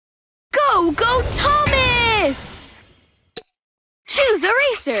go, Thomas! Choose a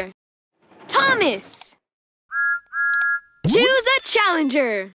racer. Thomas. Choose a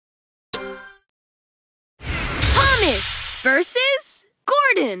challenger. Thomas versus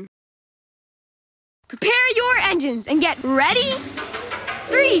Gordon. Prepare your engines and get ready.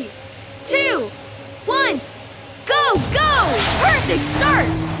 3, 2, 1, go, go! Perfect start!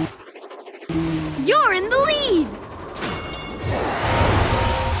 You're in the lead.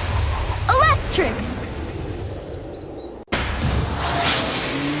 Electric.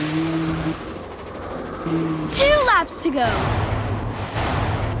 Two laps to go.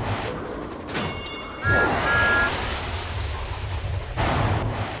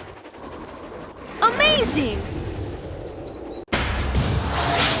 Amazing!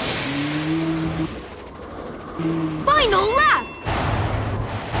 Final lap!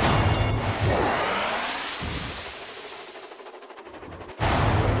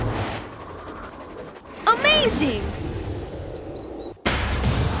 Amazing!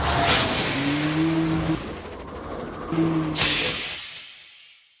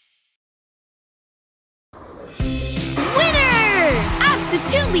 Winner!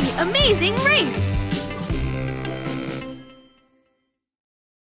 Absolutely amazing race!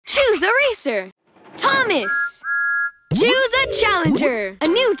 Choose a racer. Thomas. Choose a challenger. A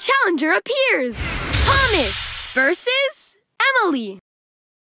new challenger appears. Thomas versus Emily.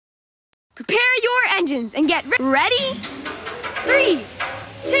 Prepare your engines and get ready. 3,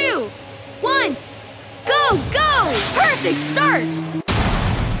 2, 1, go, go! Perfect start!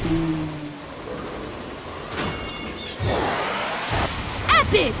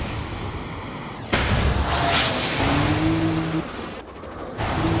 Epic!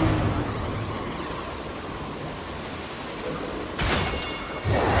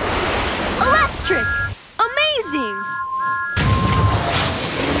 Electric! Amazing!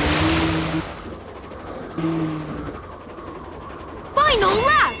 Final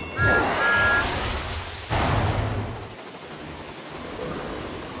lap!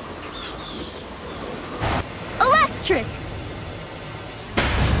 Electric!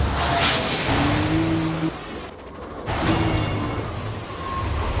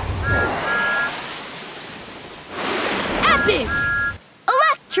 Epic!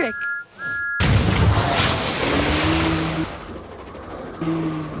 Electric!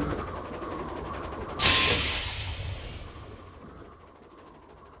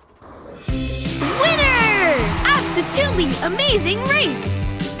 Winner! Absolutely amazing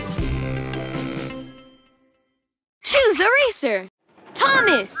race! Choose a racer.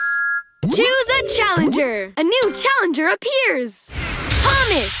 Thomas. Choose a challenger. A new challenger appears.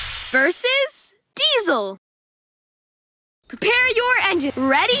 Thomas versus Diesel. Prepare your engine.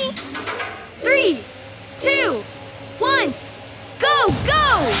 Ready? 3, 2, 1, go,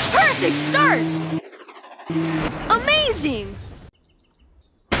 go! Perfect start! Amazing!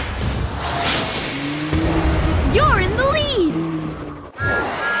 You're in the lead!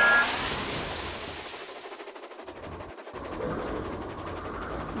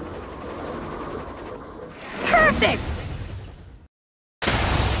 Perfect!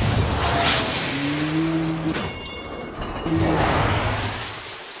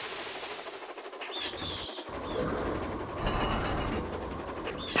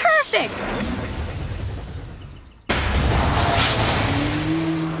 Perfect!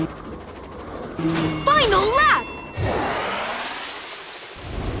 Final lap!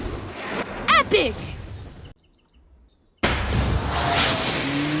 Epic!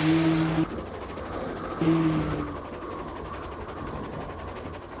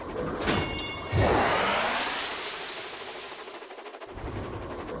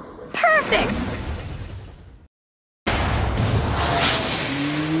 Perfect!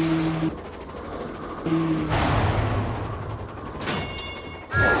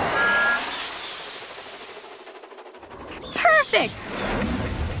 Perfect!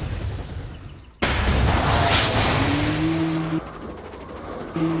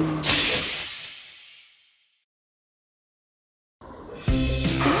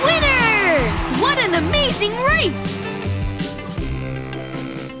 Winner! What an amazing race!